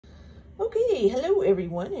Okay, hello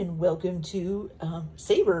everyone, and welcome to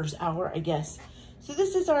Saber's Hour, I guess. So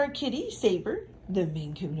this is our kitty, Saber, the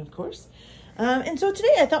Maine Coon, of course. And so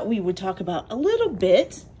today I thought we would talk about a little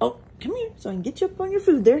bit, oh, come here, so I can get you up on your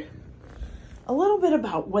food there. A little bit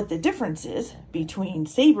about what the difference is between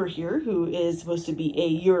Saber here, who is supposed to be a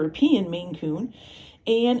European Maine Coon,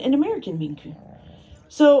 and an American Maine Coon.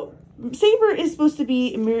 So Saber is supposed to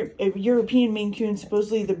be a European Maine Coon.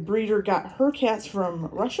 Supposedly the breeder got her cats from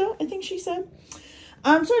Russia, I think she said.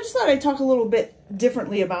 So I just thought I'd talk a little bit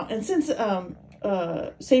differently about, and since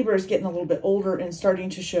Saber is getting a little bit older and starting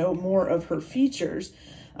to show more of her features,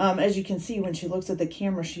 as you can see when she looks at the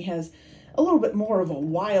camera, she has a little bit more of a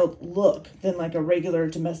wild look than like a regular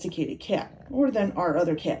domesticated cat, or than our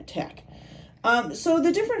other cat, Tack. So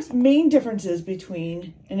the main differences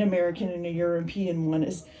between an American and a European one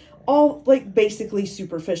is all like basically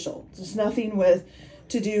superficial. There's nothing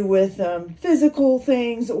to do with physical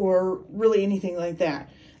things or really anything like that.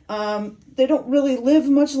 They don't really live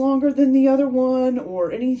much longer than the other one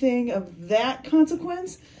or anything of that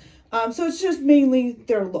consequence. So it's just mainly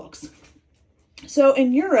their looks. So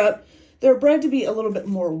in Europe, they're bred to be a little bit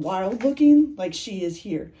more wild looking, like she is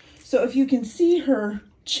here. So if you can see her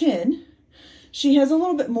chin, she has a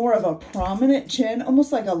little bit more of a prominent chin,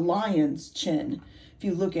 almost like a lion's chin, if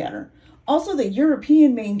you look at her. Also, the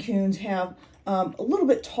European Maine Coons have a little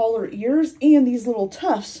bit taller ears and these little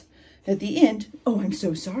tufts at the end. Oh, I'm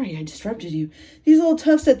so sorry, I disrupted you. These little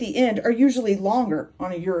tufts at the end are usually longer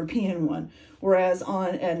on a European one, whereas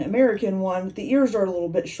on an American one, the ears are a little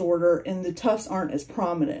bit shorter and the tufts aren't as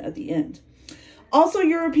prominent at the end. Also,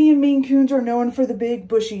 European Maine Coons are known for the big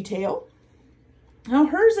bushy tail. Now,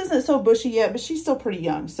 hers isn't so bushy yet, but she's still pretty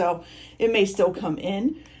young, so it may still come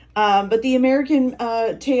in. But the American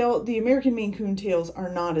Maine Coon tails are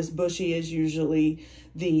not as bushy as usually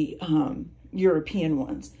the European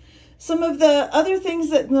ones. Some of the other things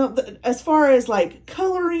that, as far as like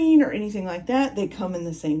coloring or anything like that, they come in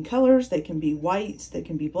the same colors. They can be white, they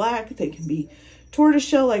can be black, they can be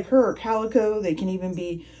tortoiseshell like her, or calico. They can even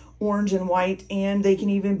be orange and white, and they can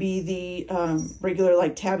even be the regular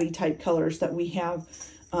like tabby type colors that we have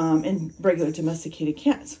in regular domesticated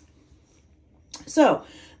cats. So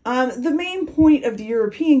the main point of the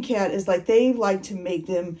European cat is like they like to make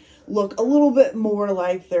them look a little bit more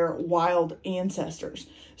like their wild ancestors.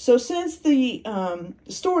 So since the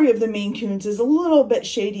story of the Maine Coons is a little bit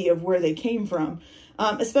shady of where they came from,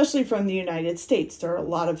 especially from the United States, there are a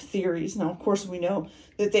lot of theories. Now, of course, we know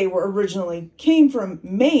that they were originally came from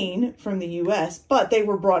Maine, from the U.S., but they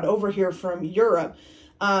were brought over here from Europe.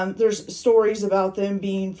 There's stories about them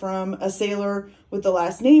being from a sailor with the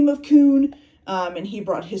last name of Coone, and he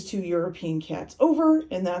brought his two European cats over,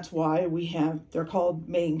 and that's why they're called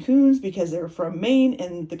Maine Coons, because they're from Maine,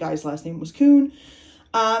 and the guy's last name was Coone.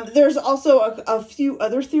 There's also a few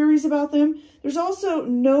other theories about them. There's also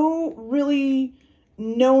no really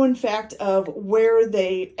known fact of where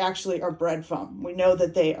they actually are bred from. We know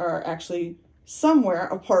that they are actually somewhere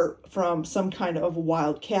apart from some kind of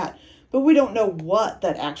wild cat, but we don't know what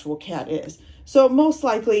that actual cat is. So most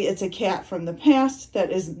likely it's a cat from the past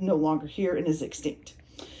that is no longer here and is extinct.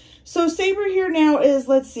 So Saber here now is,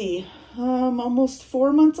 let's see, almost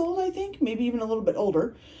 4 months old, I think, maybe even a little bit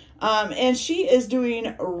older. And she is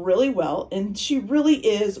doing really well, and she really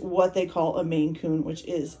is what they call a Maine Coon, which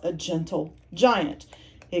is a gentle giant,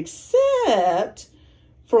 except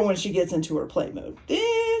for when she gets into her play mode.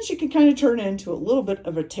 Then she can kind of turn into a little bit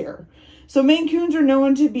of a terror. So Maine Coons are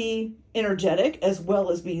known to be energetic as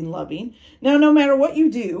well as being loving. Now, no matter what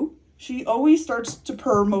you do, she always starts to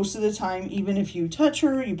purr most of the time, even if you touch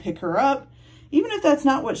her, you pick her up. Even if that's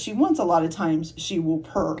not what she wants, a lot of times she will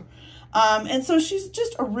purr. And so she's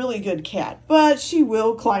just a really good cat, but she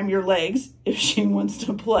will climb your legs if she wants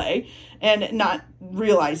to play and not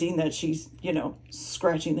realizing that she's,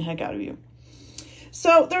 scratching the heck out of you.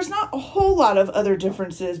 So there's not a whole lot of other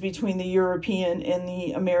differences between the European and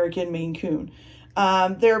the American Maine Coon.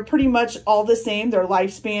 They're pretty much all the same. Their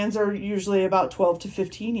lifespans are usually about 12 to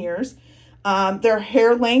 15 years. Their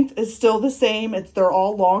hair length is still the same. They're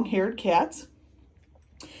all long-haired cats.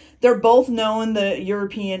 They're both known, the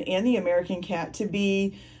European and the American cat, to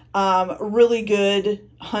be really good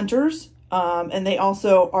hunters. And they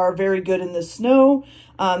also are very good in the snow.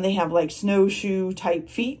 They have like snowshoe type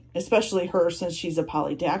feet, especially her since she's a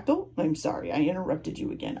polydactyl. I'm sorry, I interrupted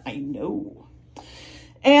you again. I know.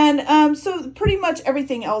 And so pretty much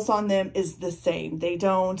everything else on them is the same. They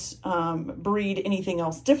don't breed anything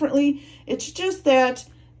else differently. It's just that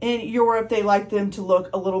in Europe, they like them to look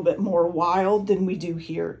a little bit more wild than we do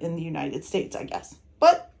here in the United States, I guess.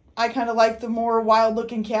 But I kind of like the more wild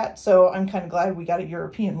looking cat, so I'm kind of glad we got a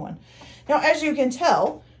European one. Now, as you can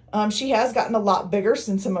tell, she has gotten a lot bigger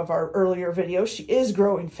since some of our earlier videos. She is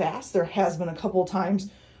growing fast. There has been a couple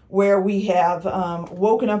times where we have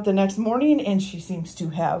woken up the next morning and she seems to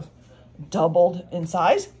have doubled in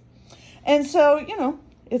size. And so, you know,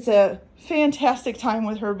 it's a fantastic time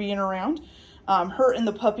with her being around. Her and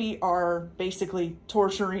the puppy are basically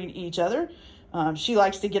torturing each other. She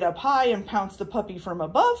likes to get up high and pounce the puppy from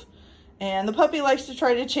above, and the puppy likes to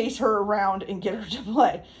try to chase her around and get her to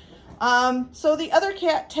play. So the other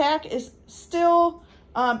cat, Tack, is still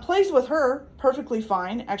plays with her perfectly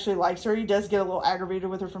fine, actually likes her. He does get a little aggravated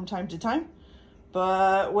with her from time to time,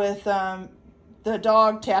 but with the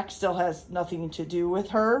dog, Tack still has nothing to do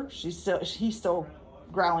with her. He's still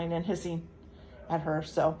growling and hissing at her,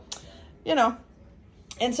 so, you know.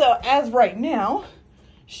 And so as right now,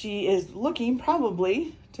 she is looking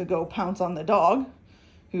probably to go pounce on the dog,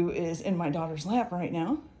 who is in my daughter's lap right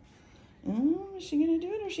now. Is she going to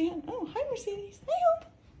do it, or is she... Oh, hi, Mercedes. Hi,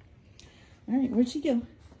 Hope. All right, where'd she go?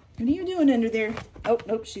 What are you doing under there? Oh,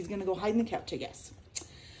 nope, she's going to go hide in the couch, I guess.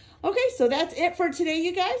 Okay, so that's it for today,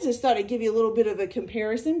 you guys. Just thought I'd give you a little bit of a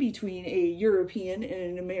comparison between a European and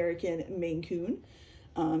an American Maine Coon.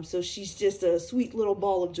 So she's just a sweet little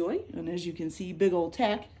ball of joy. And as you can see, big old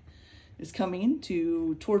Tack is coming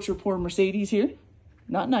to torture poor Mercedes here.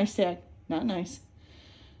 Not nice, Tack. Not nice.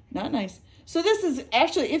 Not nice. So this is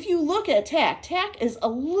actually, if you look at Tack, Tack is a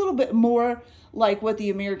little bit more like what the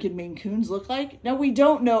American Maine Coons look like. Now, we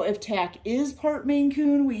don't know if Tack is part Maine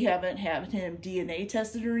Coon. We haven't had him DNA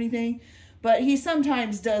tested or anything, but he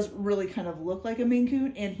sometimes does really kind of look like a Maine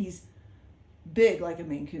Coon, and he's big like a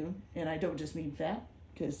Maine Coon. And I don't just mean fat,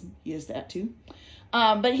 because he is that too.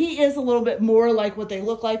 But he is a little bit more like what they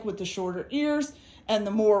look like, with the shorter ears and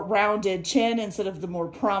the more rounded chin instead of the more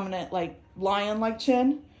prominent, like lion-like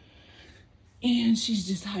chin. And she's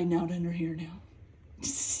just hiding out under here now.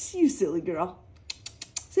 You silly girl.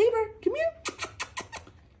 Saber, come here.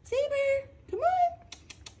 Saber, come on.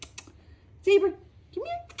 Saber, come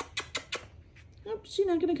here. Nope, she's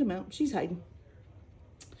not going to come out. She's hiding.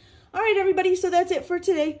 All right, everybody, so that's it for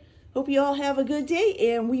today. Hope you all have a good day,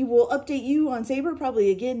 and we will update you on Saber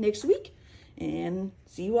probably again next week. And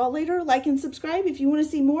see you all later. Like and subscribe if you want to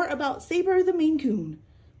see more about Saber the Maine Coon.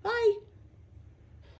 Bye.